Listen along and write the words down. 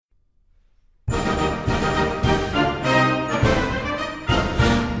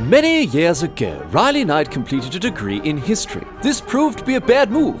Many years ago, Riley Knight completed a degree in history. This proved to be a bad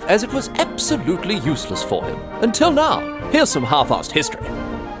move, as it was absolutely useless for him. Until now. Here's some half-assed history.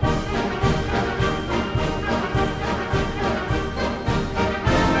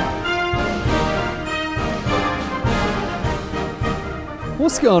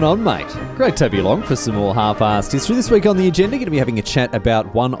 What's going on, mate? Great to have you along for some more half-assed history. This week on the agenda, going to be having a chat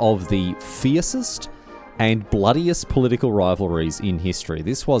about one of the fiercest and bloodiest political rivalries in history.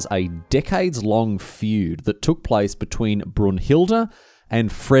 This was a decades-long feud that took place between Brunhilde and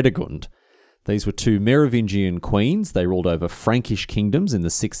Fredegund. These were two Merovingian queens. They ruled over Frankish kingdoms in the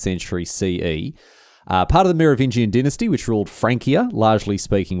 6th century CE. Part of the Merovingian dynasty, which ruled Francia, largely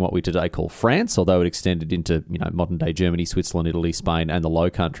speaking what we today call France, although it extended into modern-day Germany, Switzerland, Italy, Spain, and the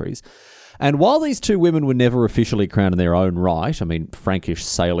Low Countries. And while these two women were never officially crowned in their own right, Frankish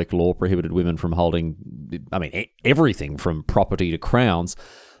Salic law prohibited women from holding, everything from property to crowns,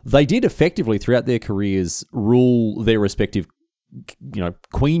 they did effectively, throughout their careers, rule their respective,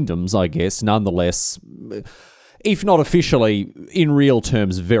 queendoms, I guess, nonetheless, if not officially, in real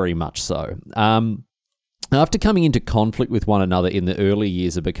terms, very much so. After coming into conflict with one another in the early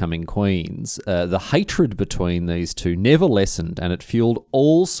years of becoming queens, the hatred between these two never lessened, and it fueled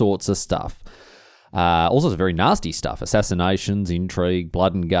all sorts of stuff. All sorts of very nasty stuff. Assassinations, intrigue,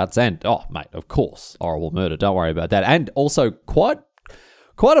 blood and guts, and, of course, horrible murder. Don't worry about that. And also quite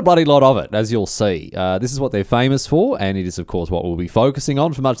a bloody lot of it, as you'll see. This is what they're famous for, and it is, of course, what we'll be focusing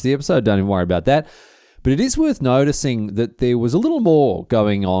on for much of the episode. Don't even worry about that. But it is worth noticing that there was a little more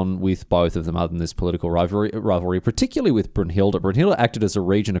going on with both of them other than this political rivalry, particularly with Brunhilde. Brunhilde acted as a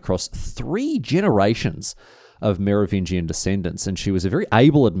regent across 3 generations of Merovingian descendants, and she was a very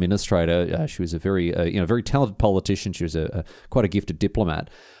able administrator. She was a very, very talented politician. She was quite a gifted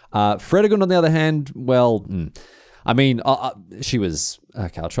diplomat. Fredegund, on the other hand, she was,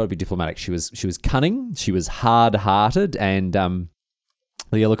 okay, I'll try to be diplomatic. She was cunning. She was hard-hearted, and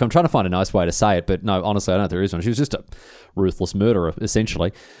yeah, look, I'm trying to find a nice way to say it, but no, honestly, I don't know if there is one. She was just a ruthless murderer,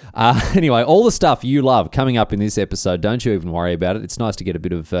 essentially. Anyway, all the stuff you love coming up in this episode, don't you even worry about it. It's nice to get a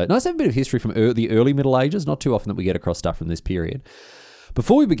bit of history from the early Middle Ages. Not too often that we get across stuff from this period.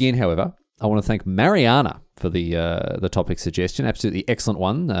 Before we begin, however, I want to thank Mariana for the topic suggestion. Absolutely excellent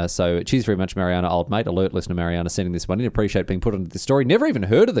one. So cheers very much, Mariana, old mate. Alert listener Mariana sending this one in. Appreciate being put into the story. Never even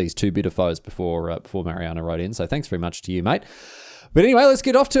heard of these two bitter foes before Mariana wrote in. So thanks very much to you, mate. But anyway, let's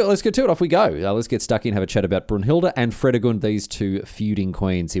get to it. Off we go. Let's get stuck in, have a chat about Brunhilde and Fredegund, these two feuding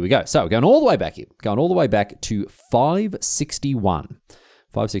queens. Here we go. So we're going all the way back here. Going all the way back to 561.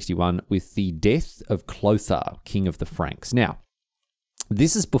 561 with the death of Clothar, king of the Franks. Now,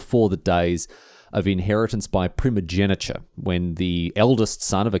 this is before the days of inheritance by primogeniture, when the eldest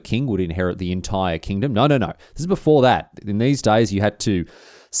son of a king would inherit the entire kingdom. No. This is before that. In these days, you had to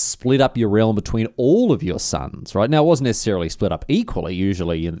split up your realm between all of your sons, right? Now, it wasn't necessarily split up equally.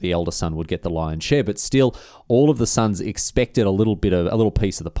 Usually, the elder son would get the lion's share, but still, all of the sons expected a little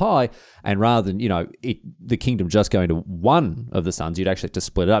piece of the pie, and rather than, the kingdom just going to one of the sons, you'd actually have to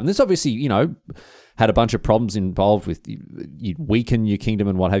split it up. And this obviously, had a bunch of problems involved with, you'd weaken your kingdom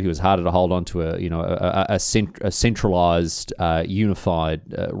and what have you. It was harder to hold on to a centralized, unified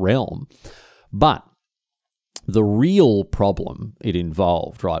realm. But the real problem it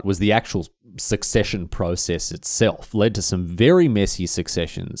involved, right, was the actual succession process itself. Led to some very messy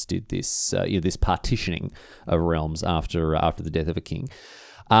successions. Did this this partitioning of realms after the death of a king.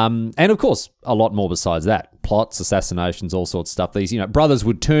 And of course, a lot more besides that. Plots, assassinations, all sorts of stuff. These, brothers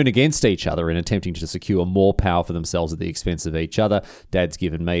would turn against each other in attempting to secure more power for themselves at the expense of each other. Dad's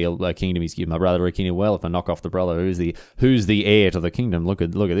given me a kingdom, he's given my brother a kingdom. Well, if I knock off the brother, who's the heir to the kingdom? Look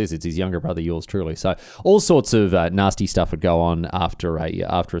at this. It's his younger brother, yours truly. So all sorts of nasty stuff would go on after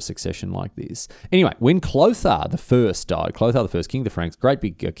a succession like this. Anyway, when Clothar the First died, Clothar the First, king of the Franks, great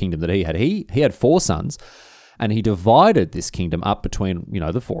big kingdom that he had. He had 4 sons. And he divided this kingdom up between,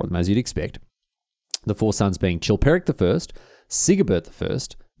 the 4 of them, as you'd expect. The 4 sons being Chilperic I, Sigibert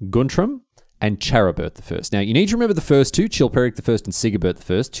I, Guntram, and Charibert I. Now, you need to remember the first two, Chilperic I and Sigibert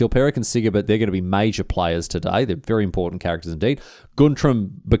I. Chilperic and Sigibert, they're going to be major players today. They're very important characters indeed.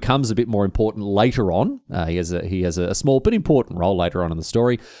 Guntram becomes a bit more important later on. He has a small but important role later on in the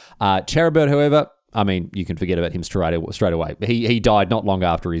story. Charibert, however, you can forget about him straight away. He died not long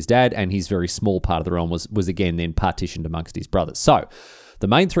after his dad, and his very small part of the realm was again then partitioned amongst his brothers. So, the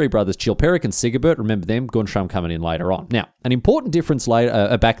main 3 brothers, Chilperic and Sigibert, remember them, Guntram coming in later on. Now, an important difference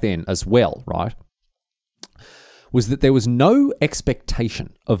back then as well, right, was that there was no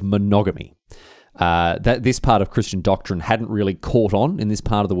expectation of monogamy. That this part of Christian doctrine hadn't really caught on in this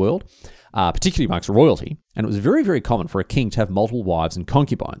part of the world. particularly amongst royalty, and it was very, very common for a king to have multiple wives and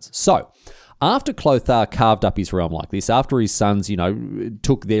concubines. So, after Clothar carved up his realm like this, after his sons,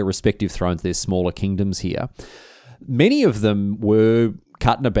 took their respective thrones, their smaller kingdoms here, many of them were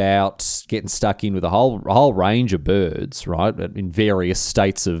cutting about, getting stuck in with a whole range of birds, right, in various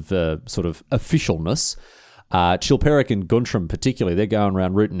states of sort of officialness. Chilperic and Guntram particularly, they're going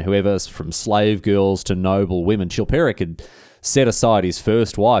around rooting whoever, from slave girls to noble women. Chilperic had set aside his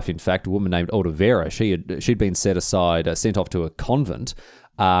first wife, in fact, a woman named Odavera. She'd been set aside, sent off to a convent,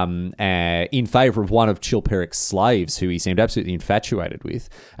 in favour of one of Chilperic's slaves, who he seemed absolutely infatuated with.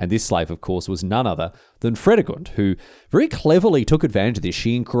 And this slave, of course, was none other than Fredegund, who very cleverly took advantage of this.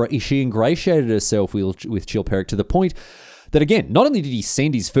 She ingratiated herself with Chilperic to the point that, again, not only did he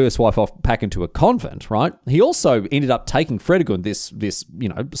send his first wife off back into a convent, right, he also ended up taking Fredegund, this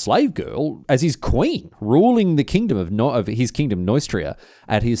slave girl, as his queen, ruling the kingdom of his kingdom, Neustria,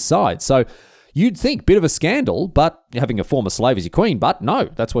 at his side. So you'd think, bit of a scandal, but having a former slave as your queen, but no,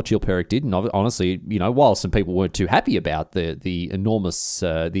 that's what Chilperic did. And honestly, while some people weren't too happy about the enormous,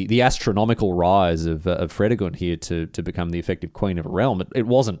 the astronomical rise of Fredegund here to become the effective queen of a realm, it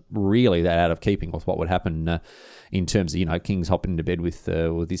wasn't really that out of keeping with what would happen in terms of, kings hopping into bed with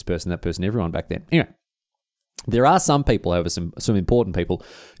this person, that person, everyone back then. Anyway, there are some people, however, some important people,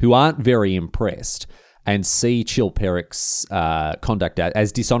 who aren't very impressed and see Chilperic's conduct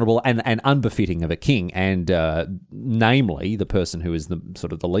as dishonourable and unbefitting of a king, and namely, the person who is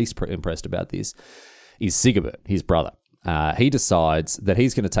the least impressed about this is Sigebert, his brother. He decides that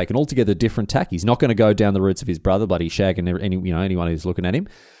he's going to take an altogether different tack. He's not going to go down the routes of his brother, bloody shagging anyone who's looking at him.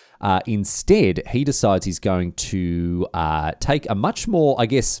 Instead, he decides he's going to take a much more,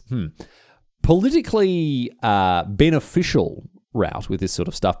 politically beneficial route with this sort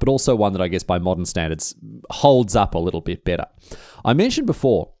of stuff, but also one that I guess by modern standards holds up a little bit better. I mentioned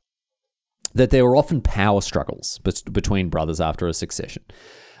before that there were often power struggles between brothers after a succession.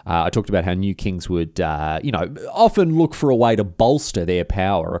 I talked about how new kings would, often look for a way to bolster their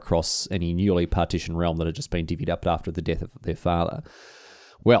power across any newly partitioned realm that had just been divvied up after the death of their father.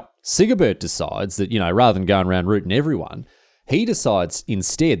 Well, Sigebert decides that, rather than going around rooting everyone, he decides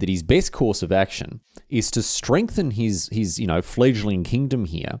instead that his best course of action is to strengthen his fledgling kingdom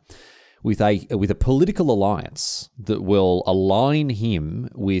here with a political alliance that will align him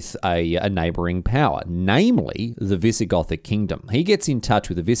with a neighbouring power, namely the Visigothic kingdom. He gets in touch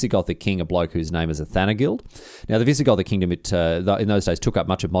with the Visigothic king, a bloke whose name is Athanagild. Now, the Visigothic kingdom, in those days, took up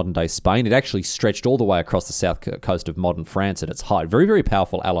much of modern-day Spain. It actually stretched all the way across the south coast of modern France at its height. Very, very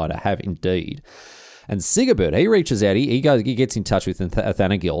powerful ally to have indeed. And Sigebert, he reaches out, he gets in touch with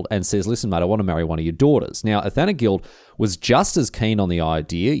Athanagild and says, listen, mate, I want to marry one of your daughters. Now, Athanagild was just as keen on the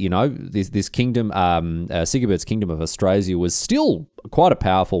idea. This kingdom, Sigebert's kingdom of Austrasia, was still quite a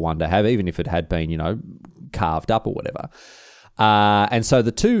powerful one to have, even if it had been, carved up or whatever. And so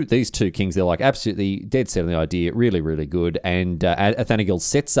these two kings, they're like absolutely dead set on the idea, really, really good. And Athanagild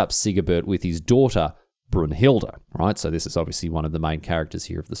sets up Sigebert with his daughter, Brunhilde, right? So this is obviously one of the main characters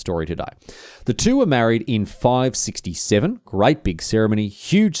here of the story today. The two were married in 567. Great big ceremony,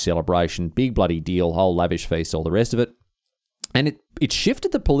 huge celebration, big bloody deal, whole lavish feast, all the rest of it. And it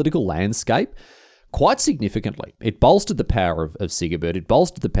shifted the political landscape quite significantly. It bolstered the power of Sigebert. It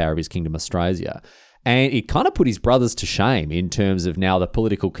bolstered the power of his kingdom Austrasia. And it kind of put his brothers to shame in terms of now the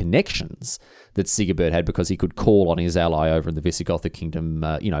political connections that Sigebert had, because he could call on his ally over in the Visigothic kingdom,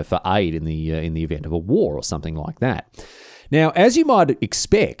 for aid in the event of a war or something like that. Now, as you might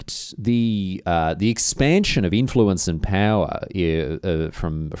expect, the expansion of influence and power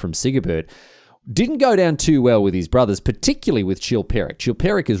from Sigebert didn't go down too well with his brothers, particularly with Chilperic.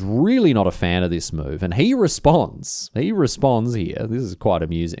 Chilperic is really not a fan of this move, and he responds here. This is quite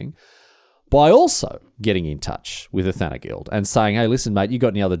amusing, by also getting in touch with Athanagild and saying, hey, listen, mate, you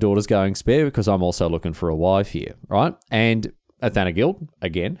got any other daughters going spare? Because I'm also looking for a wife here, right? And Athanagild,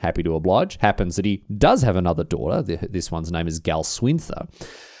 again, happy to oblige, happens that he does have another daughter. This one's name is Galswintha.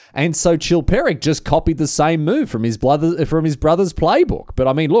 And so Chilperic just copied the same move from his brother's playbook. But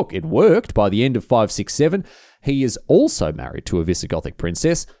I mean, look, it worked. By the end of 567, he is also married to a Visigothic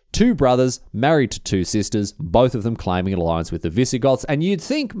princess, two brothers married to two sisters, both of them claiming an alliance with the Visigoths. And you'd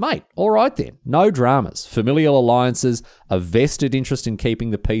think, mate, all right then, no dramas. Familial alliances, a vested interest in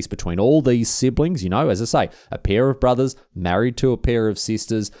keeping the peace between all these siblings. As I say, a pair of brothers married to a pair of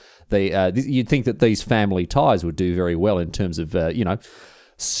sisters. You'd think that these family ties would do very well in terms of,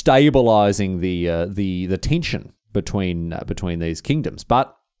 stabilizing the tension between these kingdoms.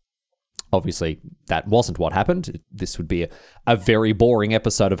 But obviously, that wasn't what happened. This would be a very boring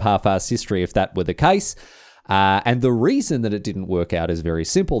episode of Half-Assed History if that were the case. And the reason that it didn't work out is very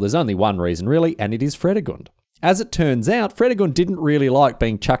simple. There's only one reason, really, and it is Fredegund. As it turns out, Fredegund didn't really like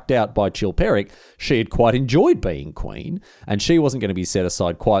being chucked out by Chilperic. She had quite enjoyed being queen, and she wasn't going to be set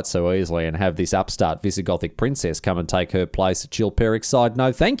aside quite so easily and have this upstart Visigothic princess come and take her place at Chilperic's side.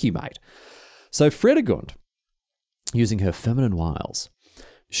 No, thank you, mate. So Fredegund, using her feminine wiles,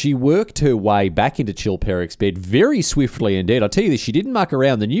 she worked her way back into Chilperic's bed very swiftly indeed. I'll tell you this, she didn't muck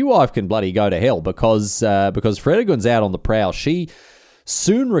around. The new wife can bloody go to hell because Fredegund's out on the prowl. She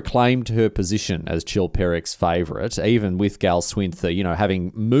soon reclaimed her position as Chilperic's favourite, even with Galswintha,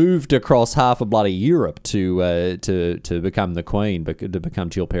 having moved across half of bloody Europe to become the queen, to become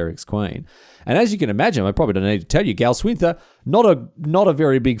Chilperic's queen. And as you can imagine, I probably don't need to tell you, Galswintha, not a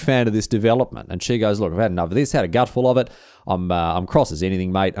very big fan of this development. And she goes, look, I've had enough of this, had a gutful of it. I'm cross as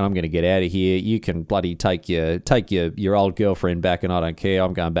anything, mate, and I'm going to get out of here. You can bloody take your old girlfriend back, and I don't care.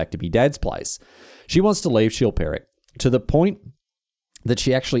 I'm going back to my dad's place. She wants to leave Chilperic to the point that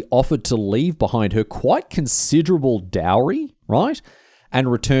she actually offered to leave behind her quite considerable dowry, right,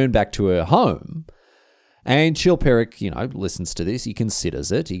 and return back to her home. And Chilperic, listens to this. He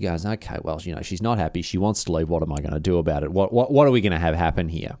considers it. He goes, okay, well, she's not happy. She wants to leave. What am I going to do about it? What are we going to have happen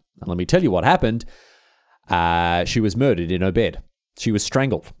here? And let me tell you what happened. She was murdered in her bed. She was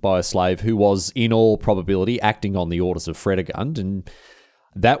strangled by a slave who was, in all probability, acting on the orders of Fredegund, and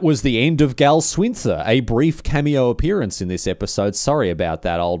that was the end of Galswintha, a brief cameo appearance in this episode. Sorry about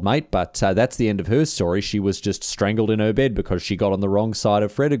that, old mate, but that's the end of her story. She was just strangled in her bed because she got on the wrong side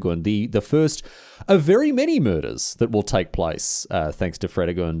of Fredegund. The first of very many murders that will take place thanks to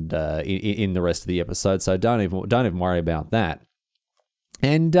Fredegund in the rest of the episode, so don't even worry about that.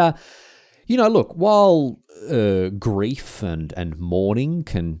 And, look, while grief and mourning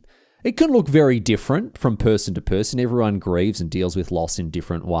can look very different from person to person. Everyone grieves and deals with loss in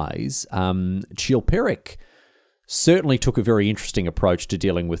different ways. Chilperic certainly took a very interesting approach to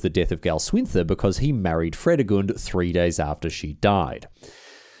dealing with the death of Galswintha because he married Fredegund 3 days after she died.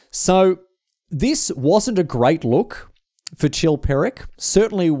 So this wasn't a great look for Chilperic.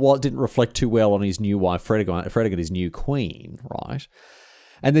 Certainly didn't reflect too well on his new wife, Fredegund, his new queen, right?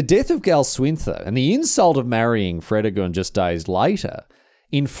 And the death of Galswintha and the insult of marrying Fredegund just days later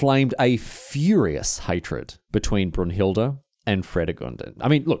inflamed a furious hatred between Brunhilde and Fredegund. I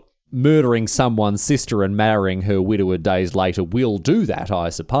mean, look, murdering someone's sister and marrying her widower days later will do that, I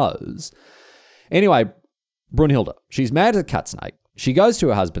suppose. Anyway, Brunhilde, she's mad as a cut snake. She goes to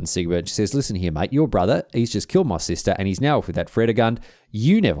her husband, Sigebert, and she says, listen here, mate, your brother, he's just killed my sister, and he's now off with that Fredegund.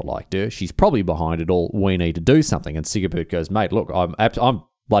 You never liked her. She's probably behind it all. We need to do something. And Sigebert goes, mate, look, I'm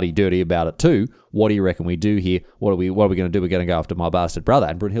bloody dirty about it too. What do you reckon we do here? What are we going to do? We're going to go after my bastard brother.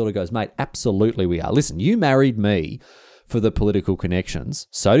 And Brunhilde goes, mate, absolutely we are. Listen, you married me for the political connections.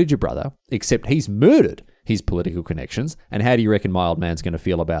 So did your brother, except he's murdered his political connections. And how do you reckon my old man's going to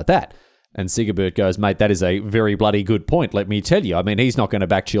feel about that? And Sigebert goes, mate, that is a very bloody good point, let me tell you. I mean, he's not going to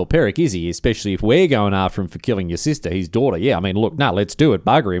back Chilperic, is he? Especially if we're going after him for killing your sister, his daughter. Yeah, I mean, look, no, let's do it.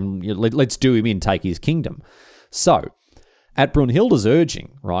 Bugger him. Let's do him in, take his kingdom. So, at Brunhilde's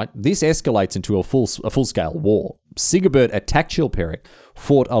urging, right, this escalates into a full-scale war. Sigebert attacked Chilperic,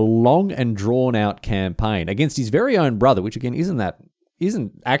 fought a long and drawn-out campaign against his very own brother, which, again,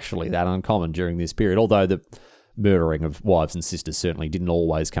 isn't actually that uncommon during this period, although the murdering of wives and sisters certainly didn't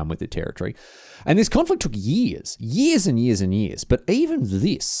always come with the territory. And this conflict took years and years and years, but even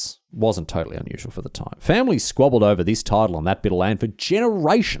this wasn't totally unusual for the time. Families squabbled over this title on that bit of land for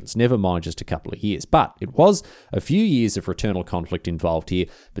generations, never mind just a couple of years. But it was a few years of fraternal conflict involved here,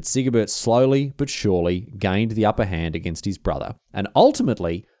 but Sigebert slowly but surely gained the upper hand against his brother and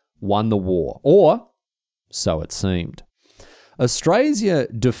ultimately won the war, or so it seemed. Austrasia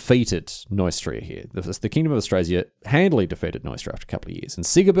defeated Neustria here. The Kingdom of Austrasia handily defeated Neustria after a couple of years, and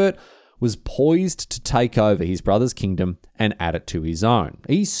Sigebert was poised to take over his brother's kingdom and add it to his own.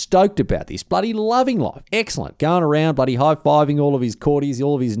 He's stoked about this, bloody loving life. Excellent. Going around, bloody high-fiving all of his courtiers,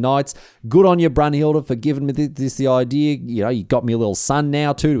 all of his knights. Good on you, Brunhilde, for giving me the idea. You got me a little son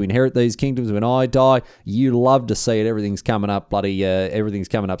now, too, to inherit these kingdoms when I die. You love to see it. Everything's coming up, everything's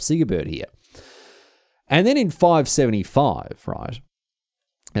coming up Sigebert here. And then in 575, right,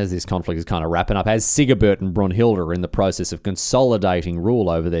 as this conflict is kind of wrapping up, as Sigebert and Brunhilde are in the process of consolidating rule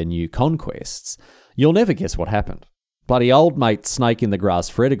over their new conquests, you'll never guess what happened. Bloody old mate Snake in the Grass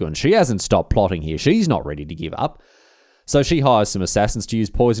Fredegund, she hasn't stopped plotting here. She's not ready to give up. So she hires some assassins to use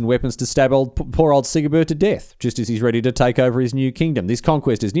poison weapons to stab poor old Sigebert to death, just as he's ready to take over his new kingdom. This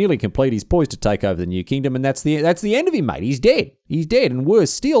conquest is nearly complete. He's poised to take over the new kingdom, and that's the end of him, mate. He's dead. He's dead. And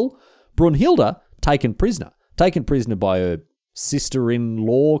worse still, Brunhilde taken prisoner by her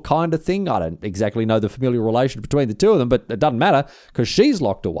sister-in-law kind of thing. I don't exactly know the familial relation between the two of them, but it doesn't matter because she's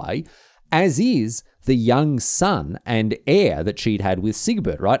locked away, as is the young son and heir that she'd had with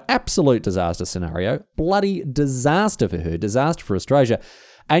Sigebert, right? Absolute disaster scenario. Bloody disaster for her, disaster for Austrasia.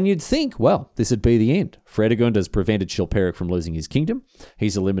 And you'd think, well, this would be the end. Fredegund has prevented Chilperic from losing his kingdom.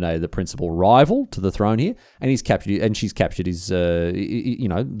 He's eliminated the principal rival to the throne here, and she's captured his,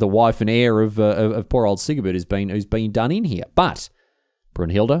 the wife and heir of poor old Sigebert who's been done in here. But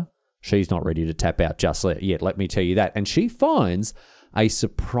Brunhilde, she's not ready to tap out just yet. Let me tell you that. And she finds a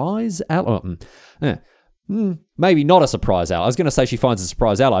surprise ally. Maybe not a surprise ally. I was going to say she finds a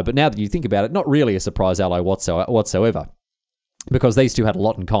surprise ally, but now that you think about it, not really a surprise ally whatsoever. Because these two had a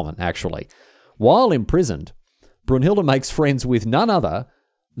lot in common, actually. While imprisoned, Brunhilde makes friends with none other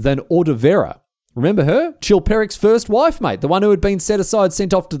than Ordovera. Remember her? Chilperic's first wife, mate. The one who had been set aside,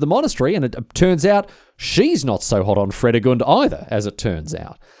 sent off to the monastery, and it turns out she's not so hot on Fredegund either, as it turns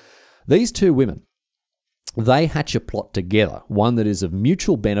out. These two women, they hatch a plot together, one that is of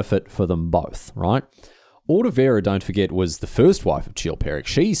mutual benefit for them both, right? Ordovera, don't forget, was the first wife of Chilperic.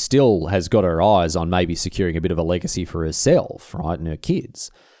 She still has got her eyes on maybe securing a bit of a legacy for herself, right, and her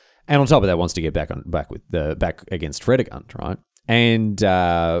kids. And on top of that, wants to get back against Fredegund, right? And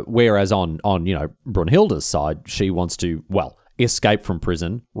whereas on Brunhilde's side, she wants to, escape from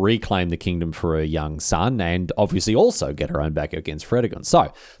prison, reclaim the kingdom for her young son, and obviously also get her own back against Fredegund.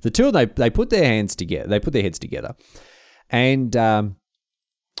 So the two of them, they put their heads together, and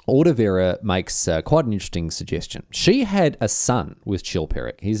Ordovera makes quite an interesting suggestion. She had a son with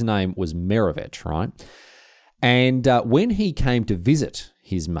Chilperic. His name was Merevech, right? And when he came to visit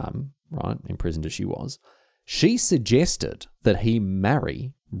his mum, right, imprisoned as she was, she suggested that he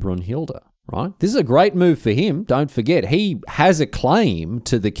marry Brunhilde, right? This is a great move for him. Don't forget, he has a claim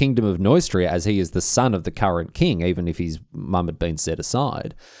to the kingdom of Neustria as he is the son of the current king, even if his mum had been set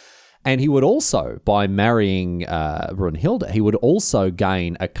aside. And he would also, by marrying Brunhilde, he would also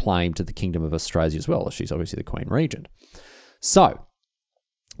gain a claim to the kingdom of Austrasia as well, as she's obviously the Queen Regent. So,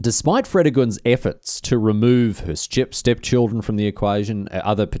 despite Fredegund's efforts to remove her stepchildren from the equation,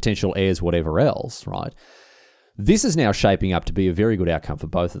 other potential heirs, whatever else, right, this is now shaping up to be a very good outcome for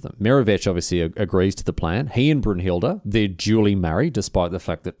both of them. Merevech obviously agrees to the plan. He and Brunhilde, they're duly married, despite the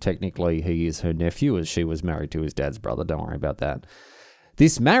fact that technically he is her nephew, as she was married to his dad's brother. Don't worry about that.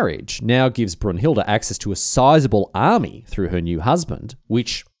 This marriage now gives Brunhilde access to a sizable army through her new husband,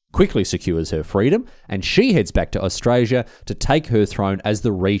 which quickly secures her freedom, and she heads back to Austrasia to take her throne as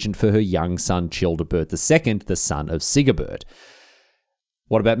the regent for her young son Childebert II, the son of Sigebert.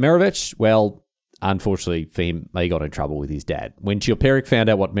 What about Merevech? Well, unfortunately for him, he got in trouble with his dad. When Chilperic found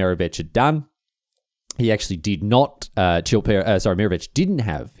out what Merevech had done, he actually did not, Merevech didn't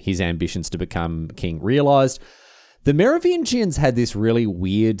have his ambitions to become king realised. The Merovingians had this really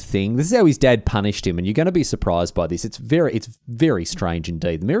weird thing. This is how his dad punished him, and you're going to be surprised by this. It's very strange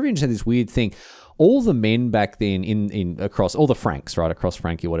indeed. The Merovingians had this weird thing. All the men back then across all the Franks, right, across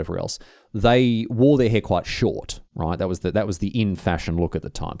Frankey, whatever else, they wore their hair quite short, right? That was the in fashion look at the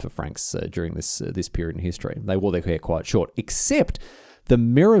time for Franks during this period in history. They wore their hair quite short, except the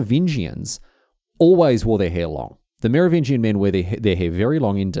Merovingians always wore their hair long. The Merovingian men wear their hair very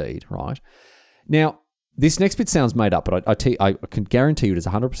long indeed, right? Now, this next bit sounds made up, but I can guarantee you it is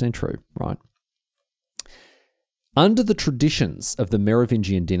 100% true, right? Under the traditions of the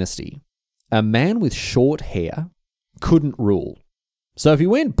Merovingian dynasty, a man with short hair couldn't rule. So if you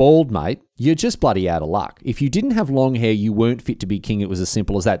went bald, mate, you're just bloody out of luck. If you didn't have long hair, you weren't fit to be king. It was as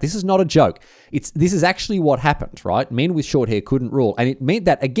simple as that. This is not a joke. This is actually what happened, right? Men with short hair couldn't rule. And it meant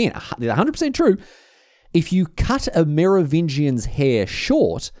that, again, 100% true, if you cut a Merovingian's hair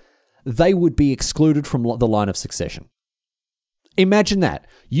short, they would be excluded from the line of succession. Imagine that.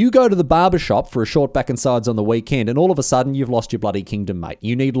 You go to the barber shop for a short back and sides on the weekend, and all of a sudden you've lost your bloody kingdom, mate.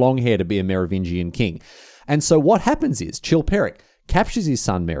 You need long hair to be a Merovingian king. And so what happens is Chilperic captures his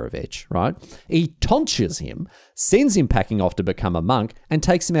son Merevech, right? He tonsures him, sends him packing off to become a monk, and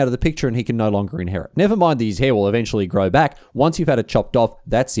takes him out of the picture, and he can no longer inherit. Never mind that his hair will eventually grow back. Once you've had it chopped off,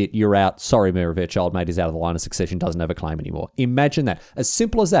 that's it. You're out. Sorry, Merevech, old mate is out of the line of succession, doesn't have a claim anymore. Imagine that. As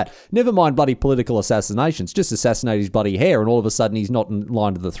simple as that. Never mind bloody political assassinations. Just assassinate his bloody hair, and all of a sudden he's not in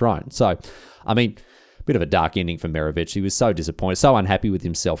line to the throne. So, I mean, bit of a dark ending for Merevech. He was so disappointed, so unhappy with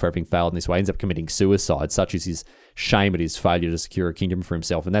himself for having failed in this way. He ends up committing suicide, such as his shame at his failure to secure a kingdom for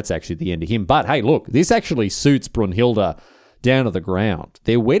himself, and that's actually the end of him. But hey, look, this actually suits Brunhilde down to the ground.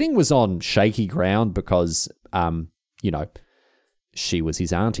 Their wedding was on shaky ground because, she was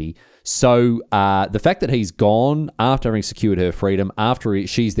his auntie. So the fact that he's gone after having secured her freedom, after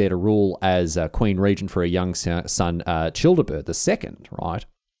she's there to rule as Queen Regent for her young son, Childebert II, right?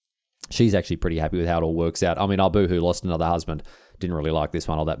 She's actually pretty happy with how it all works out. I mean, Abu, who lost another husband, didn't really like this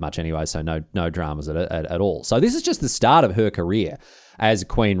one all that much anyway, so no dramas at all. So this is just the start of her career as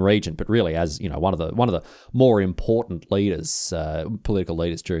Queen Regent, but really as, you know, one of the more important leaders, political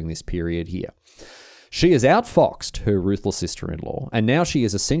leaders during this period here. She has outfoxed her ruthless sister-in-law, and now she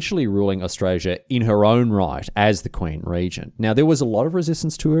is essentially ruling Austrasia in her own right as the Queen Regent. Now, there was a lot of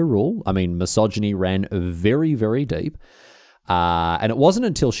resistance to her rule. I mean, misogyny ran very, very deep. And it wasn't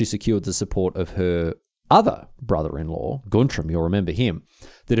until she secured the support of her other brother-in-law, Guntram, you'll remember him,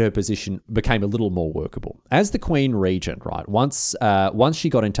 that her position became a little more workable. As the Queen Regent, right, once she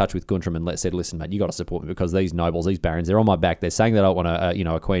got in touch with Guntram and said, listen, mate, you got to support me because these nobles, these barons, they're on my back. They're saying they don't want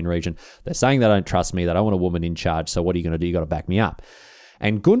a Queen Regent. They're saying they don't trust me. They don't want a woman in charge. So what are you going to do? You got to back me up.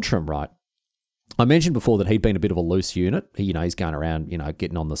 And Guntram, right, I mentioned before that he'd been a bit of a loose unit. He's going around,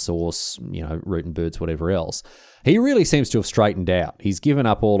 getting on the sauce, rooting birds, whatever else. He really seems to have straightened out. He's given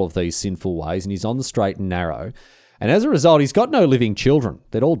up all of these sinful ways and he's on the straight and narrow. And as a result, he's got no living children.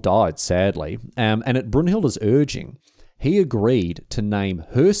 They'd all died, sadly. And at Brunhilde's urging, he agreed to name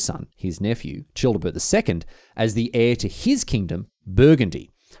her son, his nephew, Childebert II, as the heir to his kingdom,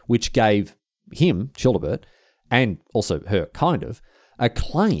 Burgundy, which gave him, Childebert, and also her, a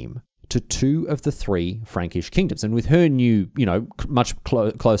claim to two of the three Frankish kingdoms. And with her new, much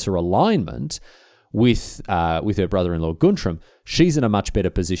closer alignment with her brother-in-law Guntram, she's in a much better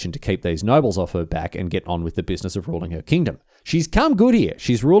position to keep these nobles off her back and get on with the business of ruling her kingdom. She's come good here.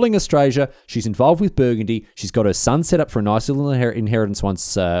 She's ruling Austrasia. She's involved with Burgundy. She's got her son set up for a nice little inheritance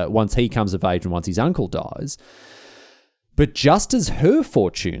once he comes of age and once his uncle dies. But just as her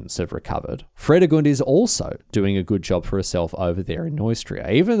fortunes have recovered, Fredegund is also doing a good job for herself over there in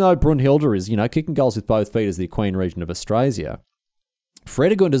Neustria. Even though Brunhilde is, kicking goals with both feet as the Queen Regent of Austrasia,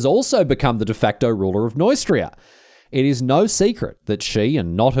 Fredegund has also become the de facto ruler of Neustria. It is no secret that she,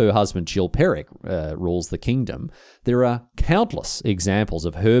 and not her husband Chilperic, rules the kingdom. There are countless examples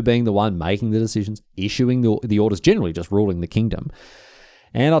of her being the one making the decisions, issuing the orders, generally just ruling the kingdom.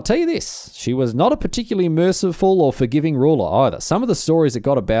 And I'll tell you this, she was not a particularly merciful or forgiving ruler either. Some of the stories that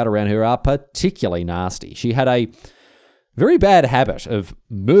got about around her are particularly nasty. She had a very bad habit of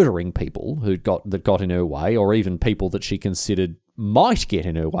murdering people that got in her way, or even people that she considered might get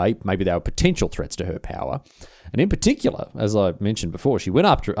in her way. Maybe they were potential threats to her power. And in particular, as I mentioned before, she went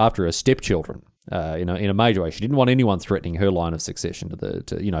after her stepchildren in a major way. She didn't want anyone threatening her line of succession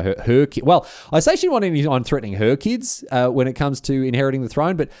to her kid. Well, I say she didn't want anyone threatening her kids when it comes to inheriting the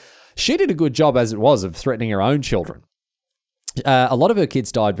throne, but she did a good job as it was of threatening her own children. A lot of her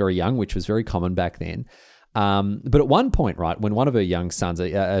kids died very young, which was very common back then. But at one point, right, when one of her young sons,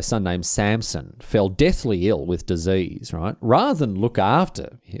 a son named Samson, fell deathly ill with disease, right, rather than look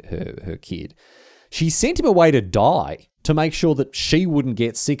after her kid, she sent him away to die to make sure that she wouldn't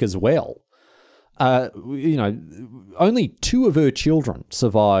get sick as well. Only two of her children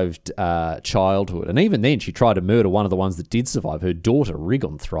survived childhood. And even then, she tried to murder one of the ones that did survive, her daughter,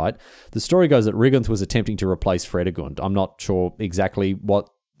 Rigunth, right? The story goes that Rigunth was attempting to replace Fredegund. I'm not sure exactly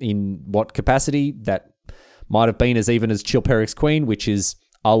in what capacity. That might have been as Chilperic's queen, which is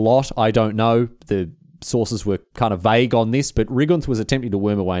a lot. I don't know. The sources were kind of vague on this, but Rigunth was attempting to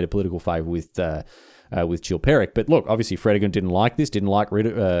worm away into political favour with Chilperic. But look, obviously Fredegund didn't like this, didn't like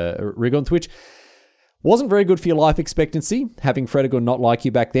Rigunth, which wasn't very good for your life expectancy, having Fredegund not like you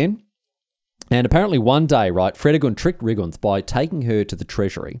back then. And apparently one day, right, Fredegund tricked Rigunth by taking her to the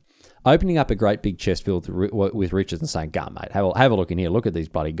treasury, opening up a great big chest filled with riches and saying, "Go, mate, have a look in here. Look at these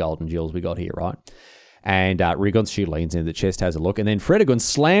bloody gold and jewels we got here, right?" And Rigunth, she leans into the chest, has a look, and then Fredegund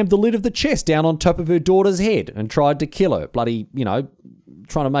slammed the lid of the chest down on top of her daughter's head and tried to kill her. Bloody,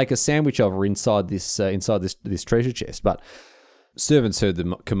 trying to make a sandwich of her inside this treasure chest. But servants heard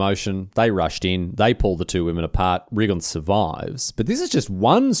the commotion. They rushed in. They pulled the two women apart. Rigunth survives. But this is just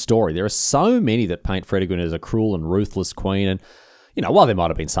one story. There are so many that paint Fredegund as a cruel and ruthless queen. And, while there might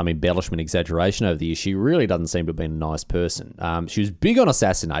have been some embellishment, exaggeration over the issue, she really doesn't seem to have been a nice person. She was big on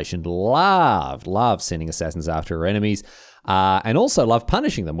assassination, loved sending assassins after her enemies, and also loved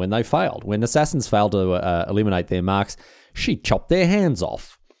punishing them when they failed. When assassins failed to eliminate their marks, she chopped their hands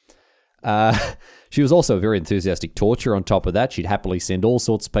off. She was also a very enthusiastic torturer on top of that. She'd happily send all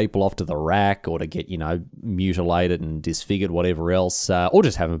sorts of people off to the rack or to get, mutilated and disfigured, whatever else, or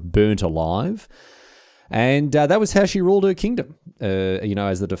just have them burnt alive. And that was how she ruled her kingdom,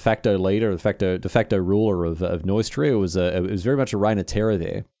 as the de facto leader, de facto ruler of Neustria. It was very much a reign of terror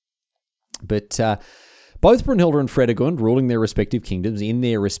there. But Both Brunhilde and Fredegund ruling their respective kingdoms in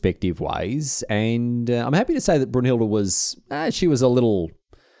their respective ways, and I'm happy to say that Brunhilde was she was a little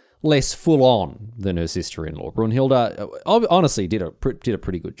less full on than her sister-in-law. Brunhilde honestly did a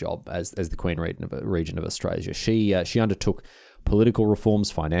pretty good job as the Queen Regent of Austrasia. She undertook political reforms,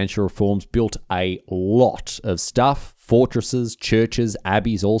 financial reforms, built a lot of stuff, fortresses, churches,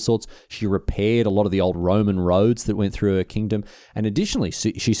 abbeys, all sorts. She repaired a lot of the old Roman roads that went through her kingdom. And additionally,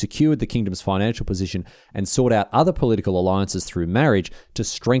 she secured the kingdom's financial position and sought out other political alliances through marriage to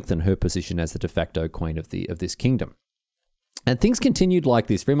strengthen her position as the de facto queen of this kingdom. And things continued like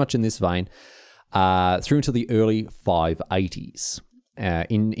this, very much in this vein, through until the early 580s.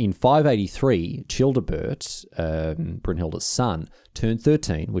 In 583, Childebert, Brunhilde's son, turned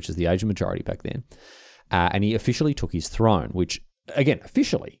 13, which is the age of majority back then, and he officially took his throne, which, again,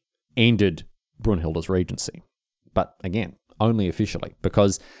 officially ended Brunhilde's regency. But again, only officially,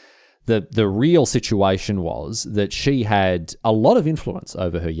 because the real situation was that she had a lot of influence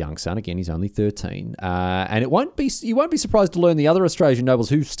over her young son. Again, he's only 13, and you won't be surprised to learn the other Austrasian nobles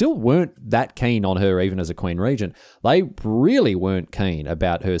who still weren't that keen on her, even as a queen regent. They really weren't keen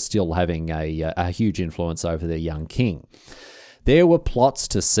about her still having a huge influence over their young king. There were plots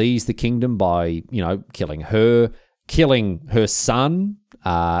to seize the kingdom by, killing her son,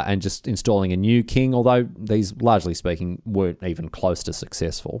 and just installing a new king. Although these, largely speaking, weren't even close to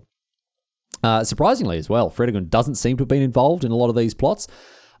successful. Surprisingly as well, Fredegund doesn't seem to have been involved in a lot of these plots,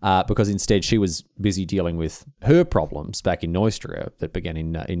 because instead she was busy dealing with her problems back in Neustria that began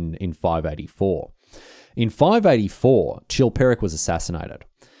in 584. In 584, Chilperic was assassinated.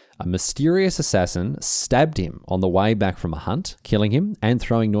 A mysterious assassin stabbed him on the way back from a hunt, killing him and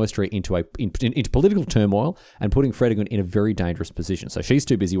throwing Neustria into political turmoil and putting Fredegund in a very dangerous position. So she's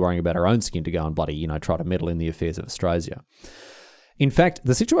too busy worrying about her own skin to go and bloody, try to meddle in the affairs of Austrasia. In fact,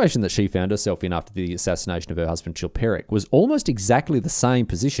 the situation that she found herself in after the assassination of her husband Chilperic was almost exactly the same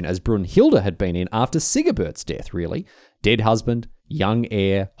position as Brunhilde had been in after Sigebert's death, really. Dead husband, young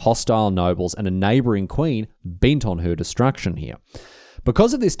heir, hostile nobles, and a neighbouring queen bent on her destruction here.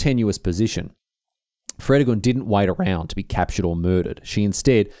 Because of this tenuous position, Fredegund didn't wait around to be captured or murdered. She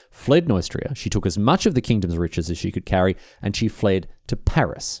instead fled Neustria. She took as much of the kingdom's riches as she could carry, and she fled to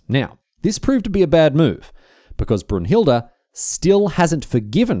Paris. Now, this proved to be a bad move, because Brunhilde still hasn't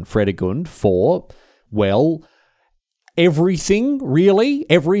forgiven Fredegund for, well, everything, really.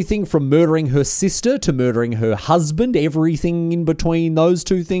 Everything from murdering her sister to murdering her husband, everything in between those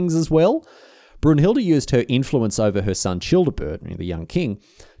two things as well. Brunhilde used her influence over her son Childebert, the young king,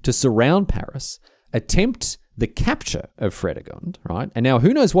 to surround Paris, attempt the capture of Fredegund, right? And now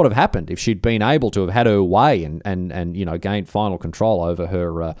who knows what would have happened if she'd been able to have had her way and gained final control over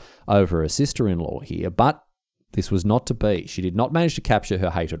her sister-in-law here. But this was not to be. She did not manage to capture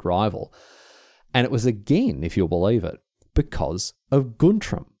her hated rival. And it was again, if you'll believe it, because of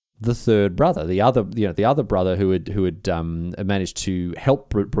Guntram, the third brother, the other brother who had managed to help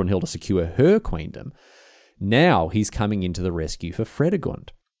Brunhilde secure her queendom. Now he's coming into the rescue for Fredegund.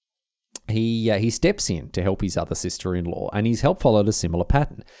 He steps in to help his other sister-in-law, and his help followed a similar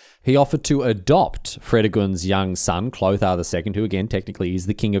pattern. He offered to adopt Fredegund's young son, Clothar II, who again technically is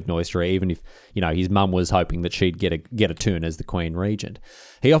the king of Neustria, even if his mum was hoping that she'd get a turn as the queen regent.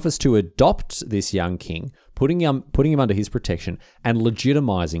 He offers to adopt this young king, putting him under his protection and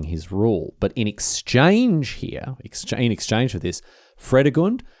legitimising his rule. But in exchange for this,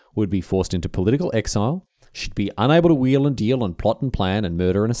 Fredegund would be forced into political exile. She'd be unable to wheel and deal and plot and plan and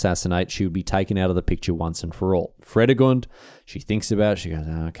murder and assassinate. She would be taken out of the picture once and for all. Fredegund, she thinks about it. She goes,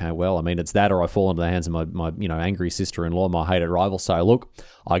 okay, well, it's that or I fall into the hands of my angry sister-in-law, my hated rival. So, look,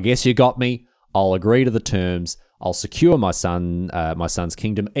 I guess you got me. I'll agree to the terms. I'll secure my son's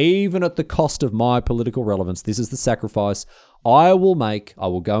kingdom, even at the cost of my political relevance. This is the sacrifice I will make. I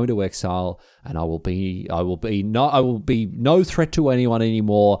will go into exile, and I will be no threat to anyone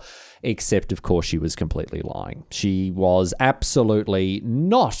anymore. Except, of course, she was completely lying. She was absolutely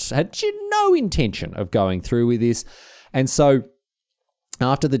had no intention of going through with this. And so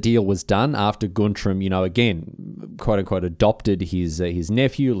after the deal was done, after Guntram, again, quote unquote, adopted his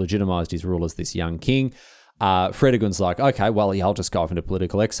nephew, legitimized his rule as this young king, Fredegund's like, okay, well, I'll just go off into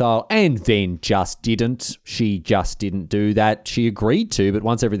political exile, and then just didn't. She just didn't do that. She agreed to, but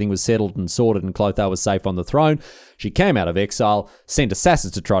once everything was settled and sorted and Clothar was safe on the throne, she came out of exile, sent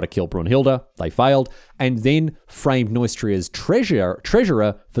assassins to try to kill Brunhilde. They failed, and then framed Neustria's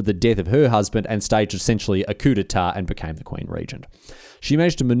treasurer for the death of her husband and staged essentially a coup d'etat and became the queen regent. She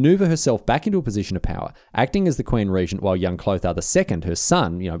managed to maneuver herself back into a position of power, acting as the queen regent while young Clothar II, her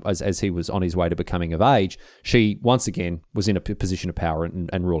son, as he was on his way to becoming of age, she once again was in a position of power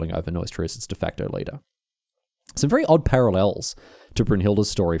and ruling over Neustria as its de facto leader. Some very odd parallels to Brunhilde's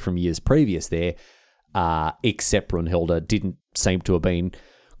story from years previous there, except Brunhilde didn't seem to have been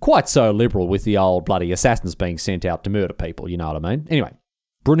quite so liberal with the old bloody assassins being sent out to murder people, you know what I mean? Anyway,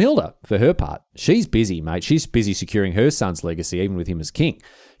 Brunhilde, for her part, she's busy, mate. She's busy securing her son's legacy, even with him as king.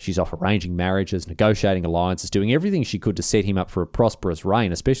 She's off arranging marriages, negotiating alliances, doing everything she could to set him up for a prosperous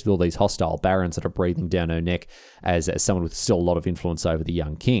reign, especially with all these hostile barons that are breathing down her neck as someone with still a lot of influence over the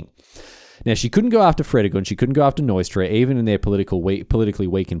young king. Now, she couldn't go after Fredegund, she couldn't go after Neustria, even in their politically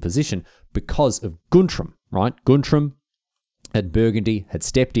weakened position, because of Guntram, right? Guntram and Burgundy had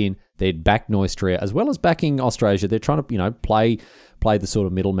stepped in, they'd backed Neustria, as well as backing Austrasia. They're trying to, play the sort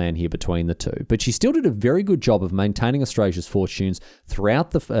of middleman here between the two. But she still did a very good job of maintaining Austrasia's fortunes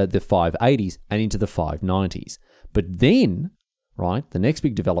throughout the 580s and into the 590s. But then, right, the next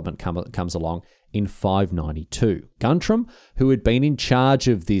big development comes along in 592. Guntram, who had been in charge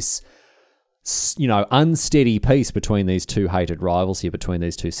of this unsteady peace between these two hated rivals here, between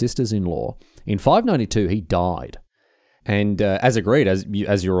these two sisters-in-law. In 592, he died. And as agreed, as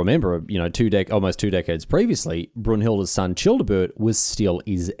you'll remember, almost 2 decades previously, Brunhilde's son Childebert was still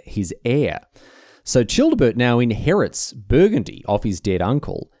his heir. So Childebert now inherits Burgundy off his dead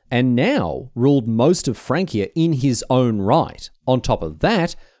uncle, and now ruled most of Francia in his own right. On top of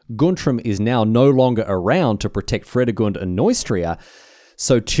that, Guntram is now no longer around to protect Fredegund and Neustria,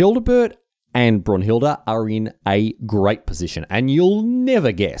 so Childebert and Brunhilde are in a great position, and you'll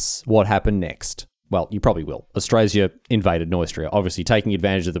never guess what happened next. Well, you probably will. Austrasia invaded Neustria, obviously taking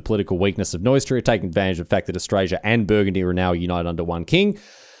advantage of the political weakness of Neustria, taking advantage of the fact that Austrasia and Burgundy are now united under one king.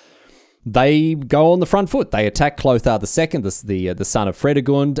 They go on the front foot. They attack Clothar II, the son of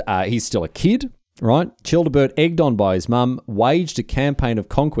Fredegund. He's still a kid, right? Childebert, egged on by his mum, waged a campaign of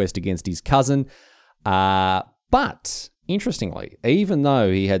conquest against his cousin. But interestingly, even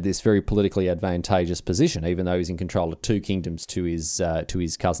though he had this very politically advantageous position, even though he's in control of 2 kingdoms to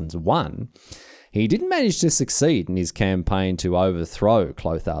his cousin's one, he didn't manage to succeed in his campaign to overthrow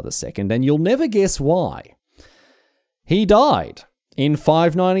Clothar II, and you'll never guess why. He died in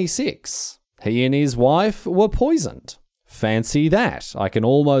 596. He and his wife were poisoned. Fancy that. I can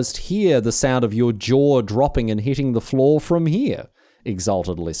almost hear the sound of your jaw dropping and hitting the floor from here,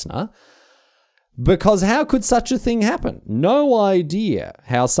 exalted listener. Because how could such a thing happen? No idea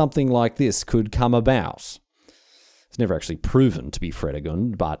how something like this could come about. It's never actually proven to be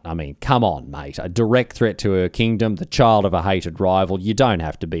Fredegund, but, I mean, come on, mate. A direct threat to her kingdom, the child of a hated rival. You don't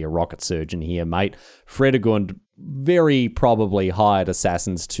have to be a rocket surgeon here, mate. Fredegund very probably hired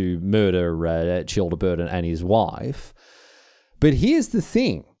assassins to murder Childebert and his wife. But here's the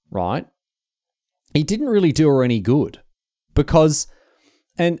thing, right? He didn't really do her any good. Because,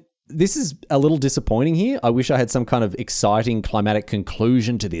 and this is a little disappointing here. I wish I had some kind of exciting climatic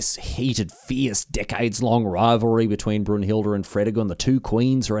conclusion to this heated, fierce, decades-long rivalry between Brunhilde and Fredegund. The two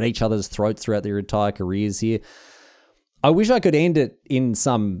queens are at each other's throats throughout their entire careers here. I wish I could end it in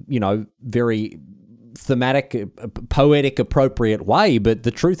some, very thematic, poetic, appropriate way, but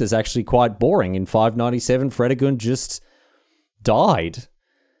the truth is actually quite boring. In 597, Fredegund just died.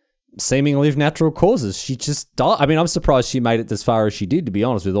 Seemingly of natural causes. She just died. I mean, I'm surprised she made it as far as she did, to be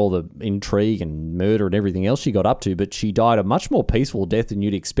honest, with all the intrigue and murder and everything else she got up to, but she died a much more peaceful death than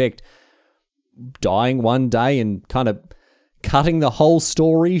you'd expect, dying one day and kind of cutting the whole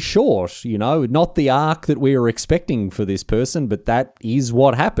story short, not the arc that we were expecting for this person, but that is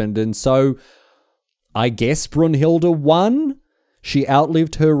what happened. And so I guess Brunhilde won. She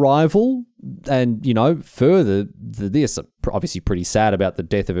outlived her rival. And, further this, obviously pretty sad about the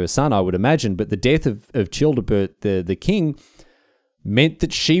death of her son, I would imagine, but the death of Childebert, the king, meant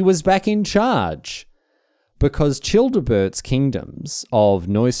that she was back in charge. Because Childebert's kingdoms of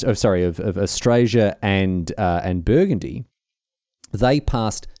Austrasia and Burgundy, they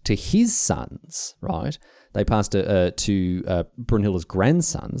passed to his sons, right? They passed to Brunhilde's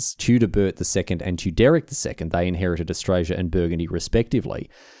grandsons, Chudebert II and Chuderic II. They inherited Austrasia and Burgundy respectively.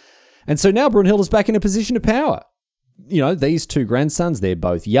 And so now Brunhilde's back in a position of power. These two grandsons, they're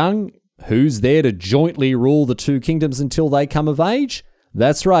both young. Who's there to jointly rule the two kingdoms until they come of age?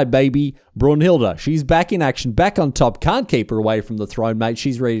 That's right, baby. Brunhilde. She's back in action, back on top. Can't keep her away from the throne, mate.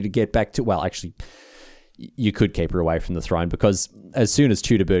 She's ready to get back to... Well, actually, you could keep her away from the throne because as soon as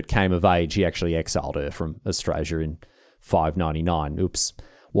Chudebert came of age, he actually exiled her from Austrasia in 599. Oops.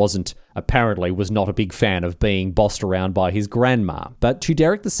 Was not a big fan of being bossed around by his grandma. But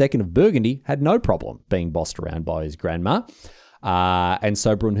Chuderic II of Burgundy had no problem being bossed around by his grandma. And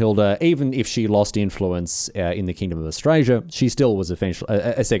so Brunhilde, even if she lost influence in the Kingdom of Austrasia, she still was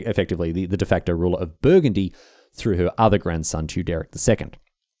effectively the de facto ruler of Burgundy through her other grandson, Chuderic II.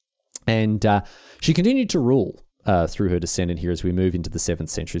 And she continued to rule through her descendant here as we move into the 7th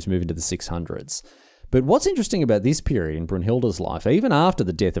century, as we move into the 600s. But what's interesting about this period in Brunhilde's life, even after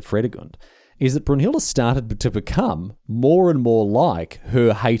the death of Fredegund, is that Brunhilde started to become more and more like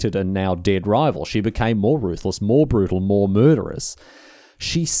her hated and now dead rival. She became more ruthless, more brutal, more murderous.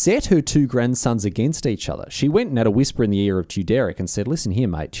 She set her 2 grandsons against each other. She went and had a whisper in the ear of Tuderic and said, listen here,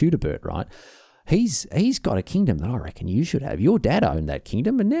 mate, Tudibert, right? He's got a kingdom that I reckon you should have. Your dad owned that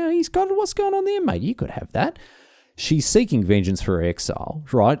kingdom, and now he's got what's going on there, mate. You could have that. She's seeking vengeance for her exile,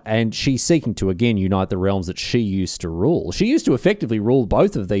 right? And she's seeking to, again, unite the realms that she used to rule. She used to effectively rule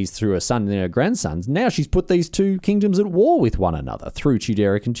both of these through her son and her grandsons. Now she's put these 2 kingdoms at war with one another through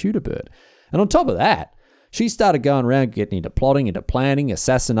Tuderic and Tudibert. And on top of that, she started going around getting into plotting, into planning,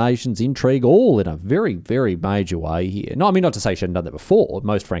 assassinations, intrigue, all in a very, very major way here. No, I mean, not to say she hadn't done that before.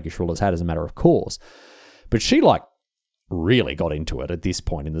 Most Frankish rulers had, as a matter of course. But she, really got into it at this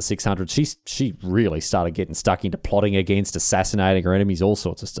point in the 600s. She really started getting stuck into plotting against, assassinating her enemies, all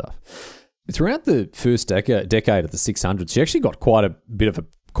sorts of stuff. Throughout the first decade of the 600s, she actually got quite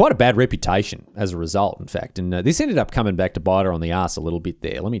a bad reputation as a result, in fact. And this ended up coming back to bite her on the arse a little bit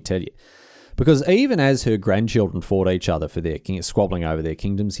there, let me tell you. Because even as her grandchildren fought each other for their squabbling over their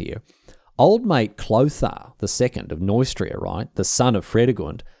kingdoms here, old mate Clothar II of Neustria, right, the son of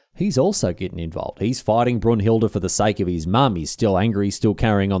Fredegund, he's also getting involved. He's fighting Brunhilde for the sake of his mum. He's still angry, still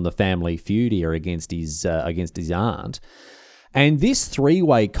carrying on the family feud here against his aunt. And this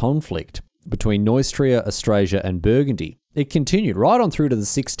 3-way conflict between Neustria, Austrasia, and Burgundy, it continued right on through to the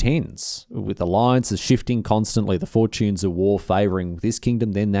 610s, with alliances shifting constantly, the fortunes of war favouring this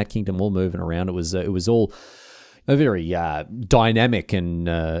kingdom, then that kingdom, all moving around. It was all a very dynamic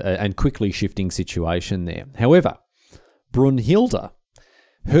and quickly shifting situation there. However, Brunhilde,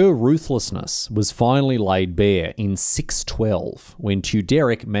 her ruthlessness was finally laid bare in 612 when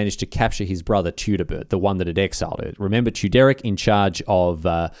Tuderic managed to capture his brother Tudibert, the one that had exiled her. Remember, Tuderic in charge of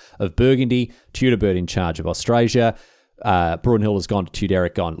Burgundy, Tudibert in charge of Austrasia. Brunhilde's gone to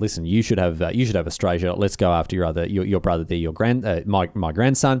Tuderic, gone, listen, you should have Austrasia. Let's go after your brother there, my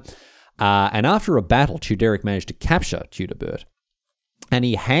grandson. And after a battle, Tuderic managed to capture Tudibert, and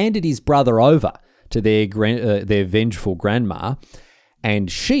he handed his brother over to their vengeful grandma.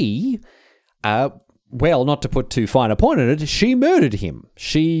 And she, not to put too fine a point on it, she murdered him.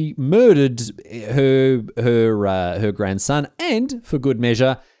 She murdered her grandson, and for good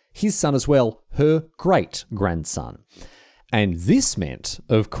measure, his son as well, her great-grandson. And this meant,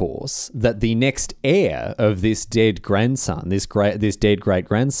 of course, that the next heir of this dead grandson, this dead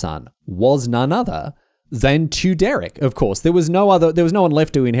great-grandson, was none other than Tuderic. Of course, there was no one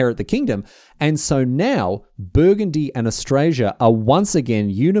left to inherit the kingdom. And so now Burgundy and Austrasia are once again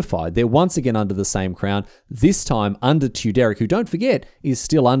unified. They're once again under the same crown, this time under Tuderic, who, don't forget, is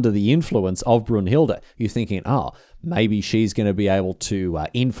still under the influence of Brunhilde. You're thinking, maybe she's going to be able to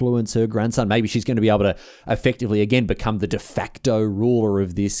influence her grandson. Maybe she's going to be able to effectively, again, become the de facto ruler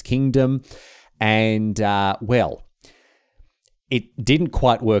of this kingdom. And, it didn't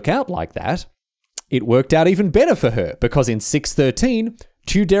quite work out like that. It worked out even better for her, because in 613,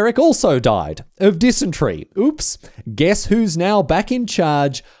 Tuderic also died of dysentery. Oops. Guess who's now back in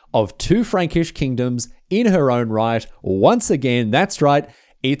charge of 2 Frankish kingdoms in her own right? Once again, that's right,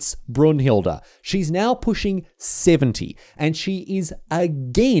 it's Brunhilde. She's now pushing 70, and she is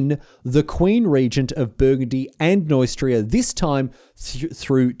again the Queen Regent of Burgundy and Neustria, this time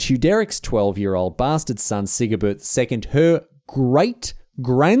through Tuderic's 12-year-old bastard son, Sigibert II, her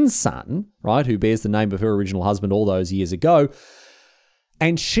great-grandson, right, who bears the name of her original husband all those years ago.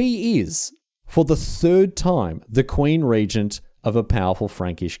 And she is, for the 3rd time, the Queen Regent of a powerful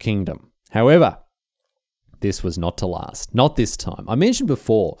Frankish kingdom. However, this was not to last. Not this time. I mentioned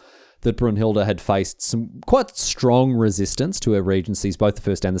before that Brunhilde had faced some quite strong resistance to her regencies, both the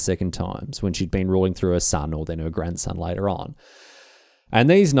first and the second times, when she'd been ruling through her son or then her grandson later on. And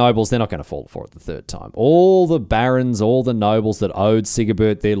these nobles, they're not going to fall for it the 3rd time. All the barons, all the nobles that owed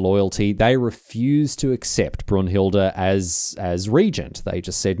Sigibert their loyalty, they refused to accept Brunhilde as regent. They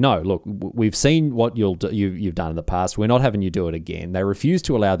just said, no, look, we've seen what you've done in the past. We're not having you do it again. They refused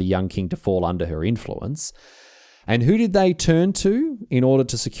to allow the young king to fall under her influence. And who did they turn to in order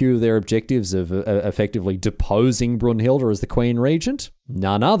to secure their objectives of effectively deposing Brunhilde as the queen regent?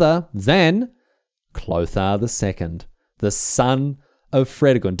 None other than Clothar II, the son of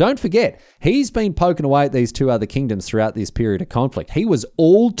Fredegund. Don't forget, he's been poking away at these 2 other kingdoms throughout this period of conflict. He was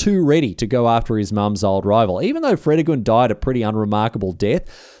all too ready to go after his mum's old rival. Even though Fredegund died a pretty unremarkable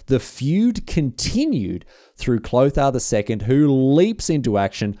death, the feud continued through Clothar II, who leaps into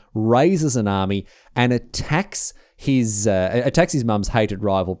action, raises an army, and attacks his mum's hated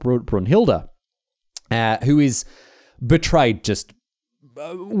rival Brunhilde, who is betrayed just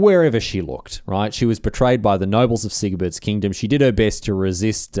wherever she looked, right? She was betrayed by the nobles of Sigebert's kingdom. She did her best to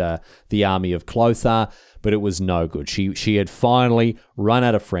resist the army of Clothar, but it was no good. She had finally run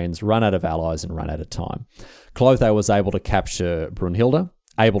out of friends, run out of allies, and run out of time. Clothar was able to capture Brunhilde,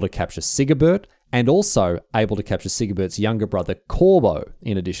 able to capture Sigebert, and also able to capture Sigebert's younger brother Corbo,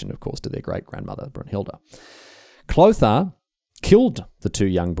 in addition, of course, to their great-grandmother Brunhilde. Clothar killed the two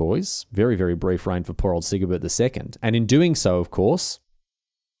young boys, very, very brief reign for poor old Sigebert II, and in doing so, of course,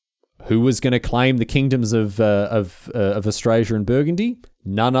 who was going to claim the kingdoms of Austrasia and Burgundy?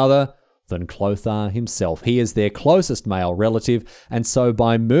 None other than Clothar himself. He is their closest male relative, and so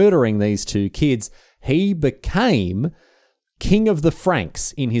by murdering these two kids, he became king of the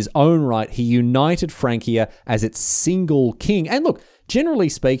Franks in his own right. He united Francia as its single king. And look, generally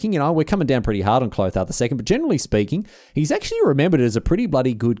speaking, we're coming down pretty hard on Clothar II, but generally speaking, he's actually remembered as a pretty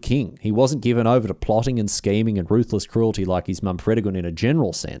bloody good king. He wasn't given over to plotting and scheming and ruthless cruelty like his mum Fredegund in a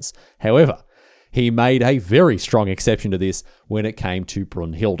general sense. However, he made a very strong exception to this when it came to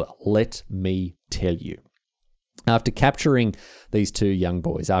Brunhilde. Let me tell you. After capturing these two young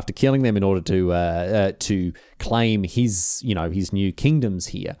boys, after killing them in order to claim his new kingdoms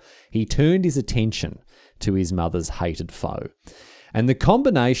here, he turned his attention to his mother's hated foe. And the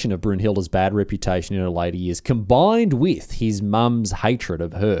combination of Brunhilde's bad reputation in her later years, combined with his mum's hatred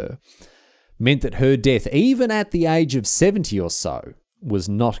of her, meant that her death, even at the age of 70 or so, was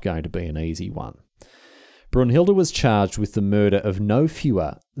not going to be an easy one. Brunhilde was charged with the murder of no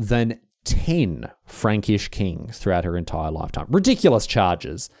fewer than 10 Frankish kings throughout her entire lifetime. Ridiculous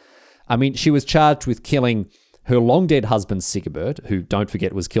charges. I mean, she was charged with killing her long-dead husband Sigebert, who, don't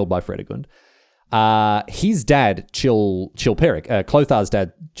forget, was killed by Fredegund, his dad, Chilperic, Clothar's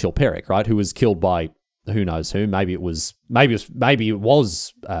dad, Chilperic, right, who was killed by who knows who. Maybe it was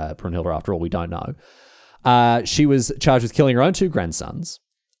Brunhilde after all, we don't know. She was charged with killing her own two grandsons,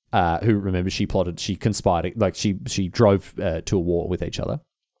 who, remember, she conspired, like she drove to a war with each other.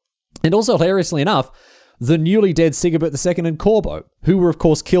 And also, hilariously enough, the newly dead Sigebert II and Corbo, who were, of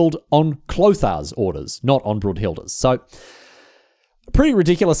course, killed on Clothar's orders, not on Brunhilde's. So, a pretty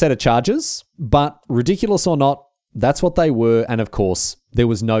ridiculous set of charges, but ridiculous or not, that's what they were, and of course, there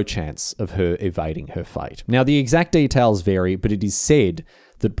was no chance of her evading her fate. Now, the exact details vary, but it is said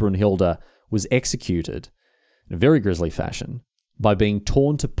that Brunhilde was executed in a very grisly fashion by being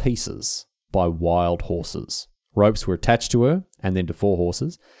torn to pieces by wild horses. Ropes were attached to her and then to 4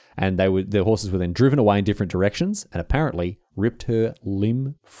 horses, and the horses were then driven away in different directions and apparently ripped her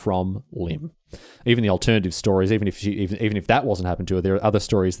limb from limb. Even the alternative stories, even if that wasn't happened to her, there are other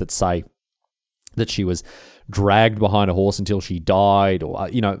stories that say that she was dragged behind a horse until she died, or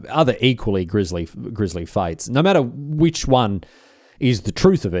other equally grisly fates. No matter which one is the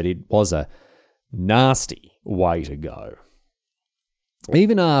truth of it, it was a nasty way to go.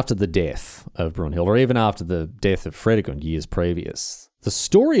 Even after the death of Brunhilde, or even after the death of Fredegund years previous, the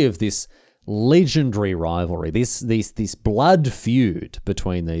story of this legendary rivalry, this blood feud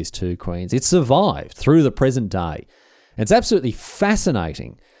between these two queens, it survived through the present day. It's absolutely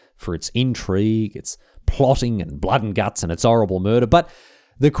fascinating for its intrigue, its plotting and blood and guts and its horrible murder. But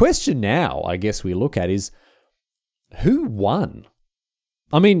the question now, I guess we look at, is who won?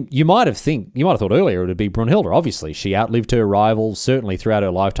 I mean, you might have thought earlier it would be Brunhilde. Obviously, she outlived her rival, certainly throughout her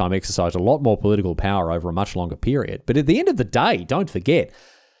lifetime exercised a lot more political power over a much longer period. But at the end of the day, don't forget,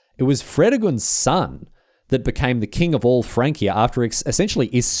 it was Fredegund's son that became the king of all Francia after essentially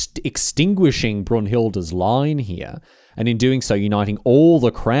extinguishing Brunhilde's line here, and in doing so uniting all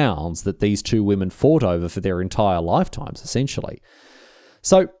the crowns that these two women fought over for their entire lifetimes, essentially.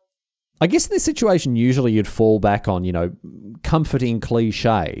 So, I guess in this situation, usually you'd fall back on, comforting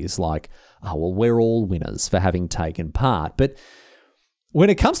cliches like, oh, well, we're all winners for having taken part. But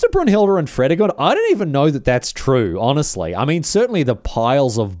when it comes to Brunhilde and Fredegund, I don't even know that that's true, honestly. I mean, certainly the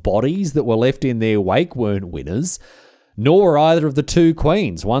piles of bodies that were left in their wake weren't winners, nor were either of the two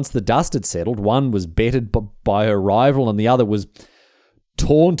queens. Once the dust had settled, one was bettered by her rival and the other was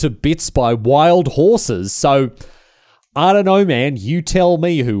torn to bits by wild horses. So, I don't know, man. You tell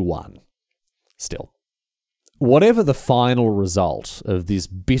me who won. Still, whatever the final result of this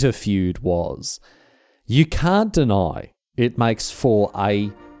bitter feud was, you can't deny it makes for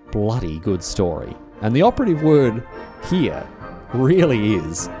a bloody good story. And the operative word here really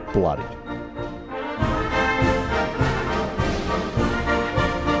is bloody.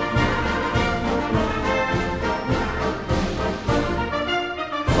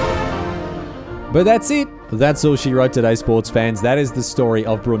 But that's it. That's all she wrote today, sports fans. That is the story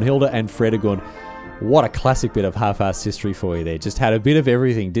of Brunhilde and Fredegund. What a classic bit of half-assed history for you there. Just had a bit of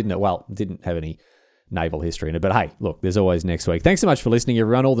everything, didn't it? Well, didn't have any naval history in it. But hey, look, there's always next week. Thanks so much for listening,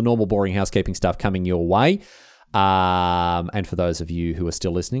 everyone. All the normal boring housekeeping stuff coming your way. And for those of you who are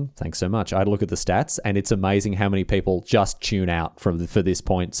still listening, thanks so much. I had a look at the stats, and it's amazing how many people just tune out for this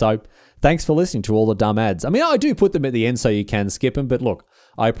point. So thanks for listening to all the dumb ads. I mean, I do put them at the end so you can skip them, but look,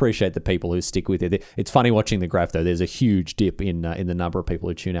 I appreciate the people who stick with it. It's funny watching the graph, though. There's a huge dip in the number of people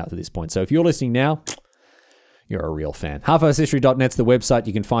who tune out to this point. So if you're listening now, you're a real fan. Halfarsedhistory.net's the website.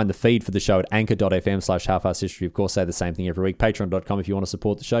 You can find the feed for the show at anchor.fm/halfarsedhistory. Of course, say the same thing every week. Patreon.com if you want to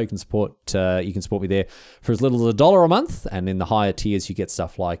support the show. You can support me there for as little as $1 a month. And in the higher tiers, you get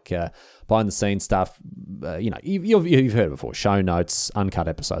stuff like behind the scenes stuff. You've heard it before. Show notes, uncut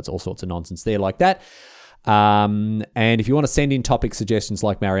episodes, all sorts of nonsense there like that. And if you want to send in topic suggestions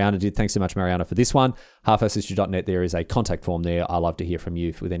like Mariana did, thanks so much, Mariana, for this one. Halfarsedhistory.net, there is a contact form there. I love to hear from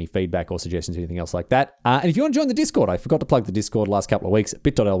you with any feedback or suggestions or anything else like that. And if you want to join the Discord, I forgot to plug the Discord last couple of weeks,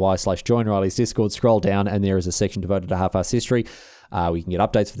 bit.ly/join Riley's Discord. Scroll down and there is a section devoted to Half-Assed History. We can get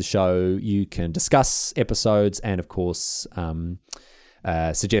updates for the show. You can discuss episodes and, of course,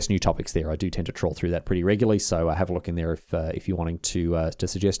 suggest new topics there. I do tend to trawl through that pretty regularly, so have a look in there if you're wanting to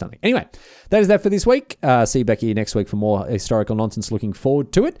suggest something. Anyway, that is that for this week. See you back here next week for more historical nonsense. Looking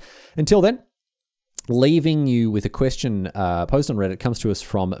forward to it. Until then, leaving you with a question posted on Reddit. Comes to us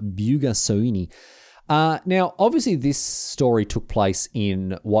from Buga Soini. Now, obviously, this story took place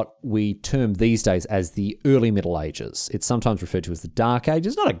in what we term these days as the early Middle Ages. It's sometimes referred to as the Dark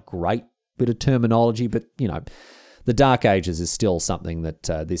Ages. Not a great bit of terminology, but, the Dark Ages is still something that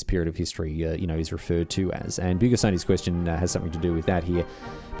this period of history, is referred to as. And Bugasoni's question has something to do with that here.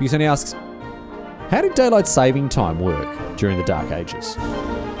 Bugasoni asks, how did daylight saving time work during the Dark Ages?